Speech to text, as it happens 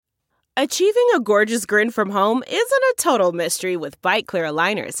Achieving a gorgeous grin from home isn't a total mystery with Byte Clear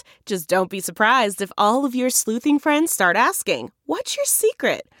aligners. Just don't be surprised if all of your sleuthing friends start asking, "What's your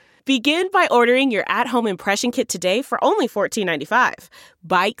secret?" Begin by ordering your at-home impression kit today for only $14.95.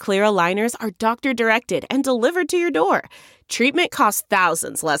 Byte Clear aligners are doctor-directed and delivered to your door. Treatment costs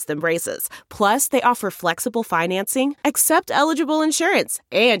thousands less than braces. Plus, they offer flexible financing, accept eligible insurance,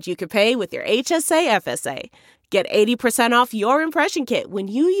 and you can pay with your HSA FSA. Get 80% off your impression kit when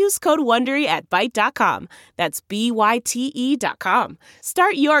you use code WONDERY at Byte.com. That's BYTE.com.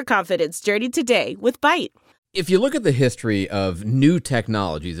 Start your confidence journey today with Byte. If you look at the history of new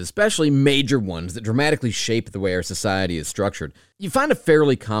technologies, especially major ones that dramatically shape the way our society is structured, you find a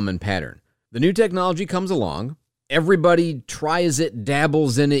fairly common pattern. The new technology comes along, everybody tries it,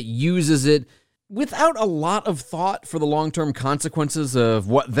 dabbles in it, uses it, without a lot of thought for the long-term consequences of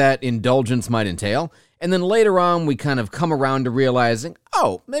what that indulgence might entail. And then later on, we kind of come around to realizing,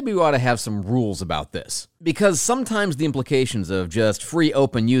 oh, maybe we ought to have some rules about this. Because sometimes the implications of just free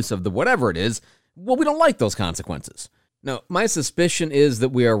open use of the whatever it is, well, we don't like those consequences. Now, my suspicion is that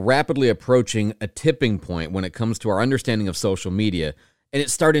we are rapidly approaching a tipping point when it comes to our understanding of social media, and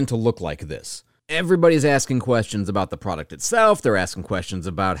it's starting to look like this. Everybody's asking questions about the product itself. They're asking questions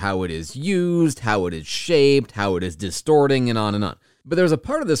about how it is used, how it is shaped, how it is distorting, and on and on. But there's a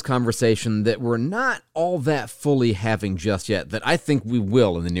part of this conversation that we're not all that fully having just yet that I think we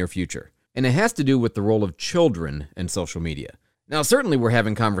will in the near future. And it has to do with the role of children in social media. Now, certainly we're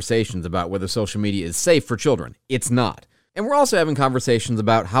having conversations about whether social media is safe for children. It's not. And we're also having conversations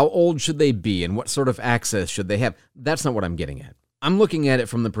about how old should they be and what sort of access should they have. That's not what I'm getting at. I'm looking at it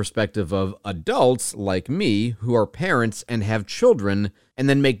from the perspective of adults like me who are parents and have children and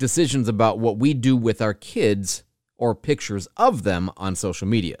then make decisions about what we do with our kids or pictures of them on social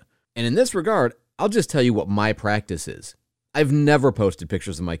media. And in this regard, I'll just tell you what my practice is. I've never posted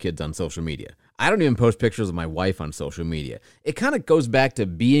pictures of my kids on social media. I don't even post pictures of my wife on social media. It kind of goes back to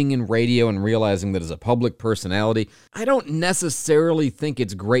being in radio and realizing that as a public personality, I don't necessarily think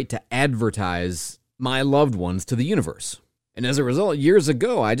it's great to advertise my loved ones to the universe. And as a result, years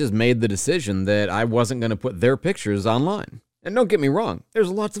ago, I just made the decision that I wasn't going to put their pictures online. And don't get me wrong,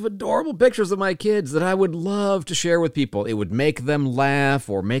 there's lots of adorable pictures of my kids that I would love to share with people. It would make them laugh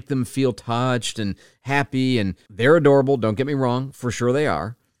or make them feel touched and happy, and they're adorable, don't get me wrong, for sure they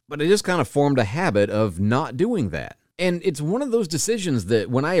are. But I just kind of formed a habit of not doing that. And it's one of those decisions that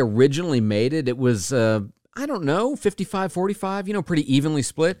when I originally made it, it was, 55-45, pretty evenly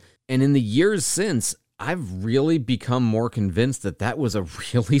split. And in the years since, I've really become more convinced that that was a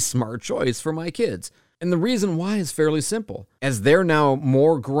really smart choice for my kids. And the reason why is fairly simple. As they're now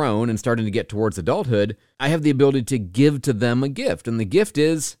more grown and starting to get towards adulthood, I have the ability to give to them a gift. And the gift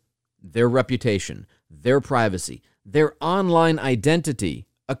is their reputation, their privacy, their online identity,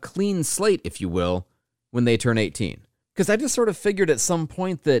 a clean slate, if you will, when they turn 18. Because I just sort of figured at some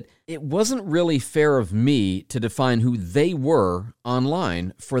point that it wasn't really fair of me to define who they were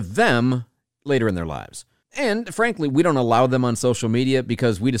online for them later in their lives. And frankly, we don't allow them on social media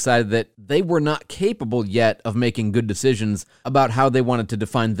because we decided that they were not capable yet of making good decisions about how they wanted to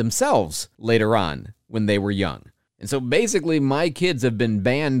define themselves later on when they were young. And so basically, my kids have been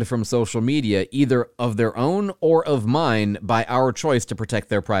banned from social media either of their own or of mine by our choice to protect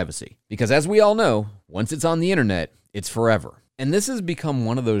their privacy. Because as we all know, once it's on the internet, it's forever. And this has become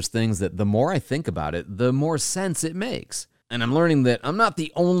one of those things that the more I think about it, the more sense it makes. And I'm learning that I'm not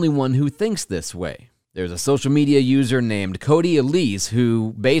the only one who thinks this way. There's a social media user named Cody Elise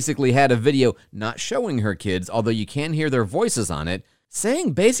who basically had a video not showing her kids, although you can hear their voices on it,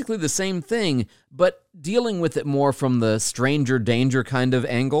 saying basically the same thing, but dealing with it more from the stranger danger kind of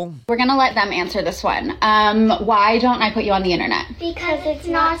angle. We're going to let them answer this one. Why don't I put you on the internet? Because it's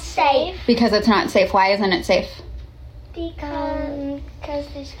not safe. Because it's not safe. Why isn't it safe? Because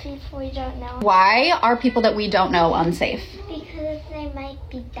there's people we don't know. Why are people that we don't know unsafe? Because they might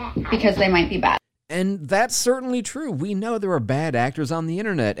be bad. Because they might be bad. And that's certainly true. We know there are bad actors on the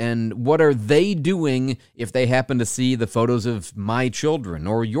internet, and what are they doing if they happen to see the photos of my children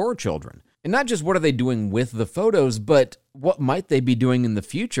or your children? And not just what are they doing with the photos, but what might they be doing in the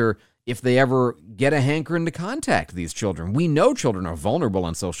future if they ever get a hankering to contact these children? We know children are vulnerable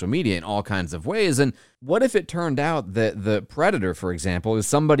on social media in all kinds of ways, and what if it turned out that the predator, for example, is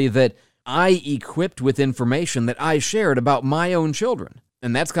somebody that I equipped with information that I shared about my own children?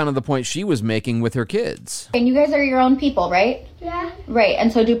 And that's kind of the point she was making with her kids. And you guys are your own people, right? Yeah. Right,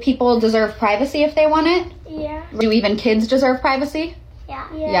 and so do people deserve privacy if they want it? Yeah. Do even kids deserve privacy?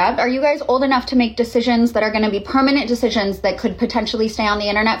 Yeah. Yeah. Are you guys old enough to make decisions that are going to be permanent decisions that could potentially stay on the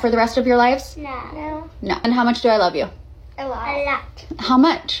internet for the rest of your lives? No. No. And how much do I love you? A lot. How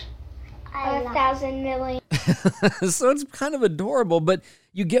much? 1,000 million. So it's kind of adorable, but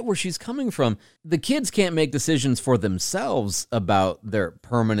you get where she's coming from. The kids can't make decisions for themselves about their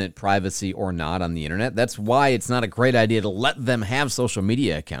permanent privacy or not on the internet. That's why it's not a great idea to let them have social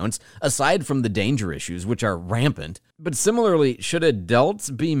media accounts, aside from the danger issues, which are rampant. But similarly, should adults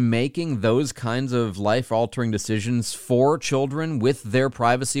be making those kinds of life-altering decisions for children with their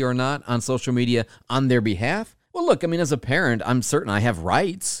privacy or not on social media on their behalf? Well, look, I mean, as a parent, I'm certain I have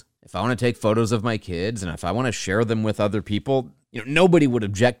rights. If I want to take photos of my kids and if I want to share them with other people, nobody would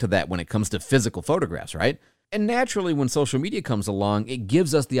object to that when it comes to physical photographs, right? And naturally, when social media comes along, it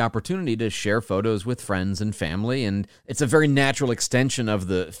gives us the opportunity to share photos with friends and family, and it's a very natural extension of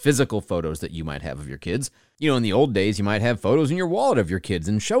the physical photos that you might have of your kids. In the old days, you might have photos in your wallet of your kids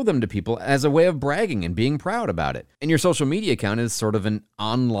and show them to people as a way of bragging and being proud about it. And your social media account is sort of an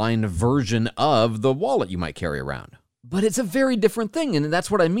online version of the wallet you might carry around. But it's a very different thing, and that's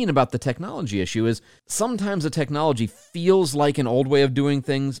what I mean about the technology issue is sometimes the technology feels like an old way of doing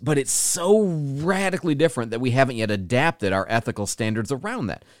things, but it's so radically different that we haven't yet adapted our ethical standards around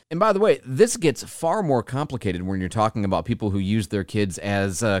that. And by the way, this gets far more complicated when you're talking about people who use their kids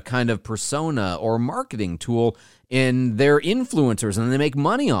as a kind of persona or marketing tool in their influencers, and they make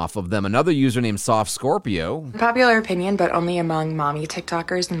money off of them. Another user named Soft Scorpio. Popular opinion, but only among mommy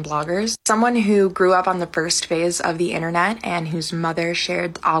TikTokers and bloggers. Someone who grew up on the first phase of the internet and whose mother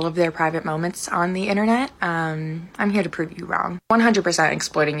shared all of their private moments on the internet. I'm here to prove you wrong. 100%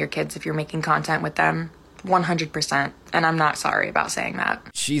 exploiting your kids if you're making content with them. 100%, and I'm not sorry about saying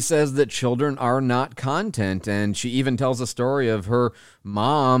that. She says that children are not content, and she even tells a story of her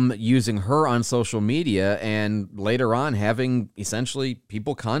mom using her on social media and later on having essentially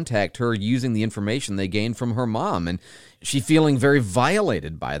people contact her using the information they gained from her mom, and she feeling very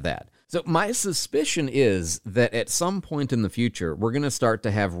violated by that. So my suspicion is that at some point in the future, we're going to start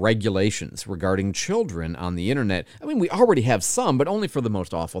to have regulations regarding children on the internet. I mean, we already have some, but only for the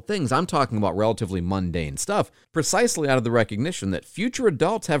most awful things. I'm talking about relatively mundane stuff, precisely out of the recognition that future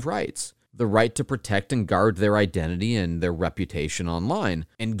adults have rights. The right to protect and guard their identity and their reputation online.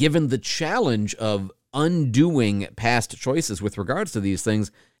 And given the challenge of undoing past choices with regards to these things,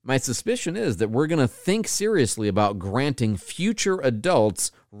 my suspicion is that we're going to think seriously about granting future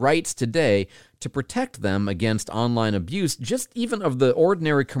adults rights today to protect them against online abuse, just even of the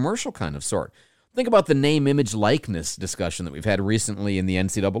ordinary commercial kind of sort. Think about the name, image, likeness discussion that we've had recently in the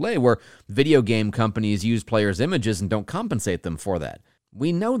NCAA, where video game companies use players' images and don't compensate them for that.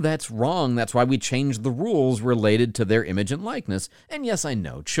 We know that's wrong. That's why we changed the rules related to their image and likeness. And yes, I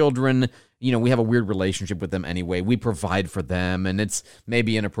know, children, we have a weird relationship with them anyway. We provide for them, and it's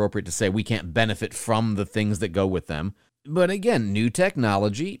maybe inappropriate to say we can't benefit from the things that go with them. But again, new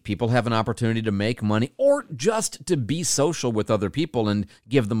technology, people have an opportunity to make money or just to be social with other people and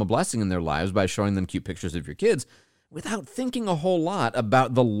give them a blessing in their lives by showing them cute pictures of your kids without thinking a whole lot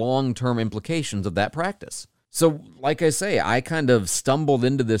about the long-term implications of that practice. So, like I say, I kind of stumbled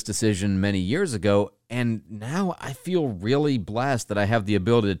into this decision many years ago, and now I feel really blessed that I have the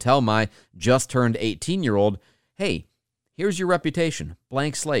ability to tell my just-turned 18-year-old, hey, here's your reputation,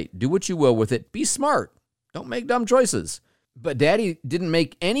 blank slate, do what you will with it, be smart, don't make dumb choices. But Daddy didn't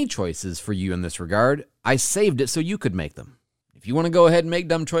make any choices for you in this regard. I saved it so you could make them. If you want to go ahead and make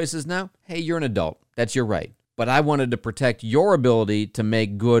dumb choices now, hey, you're an adult, that's your right. But I wanted to protect your ability to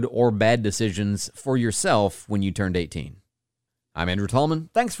make good or bad decisions for yourself when you turned 18. I'm Andrew Tallman.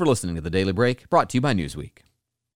 Thanks for listening to The Daily Break, brought to you by Newsweek.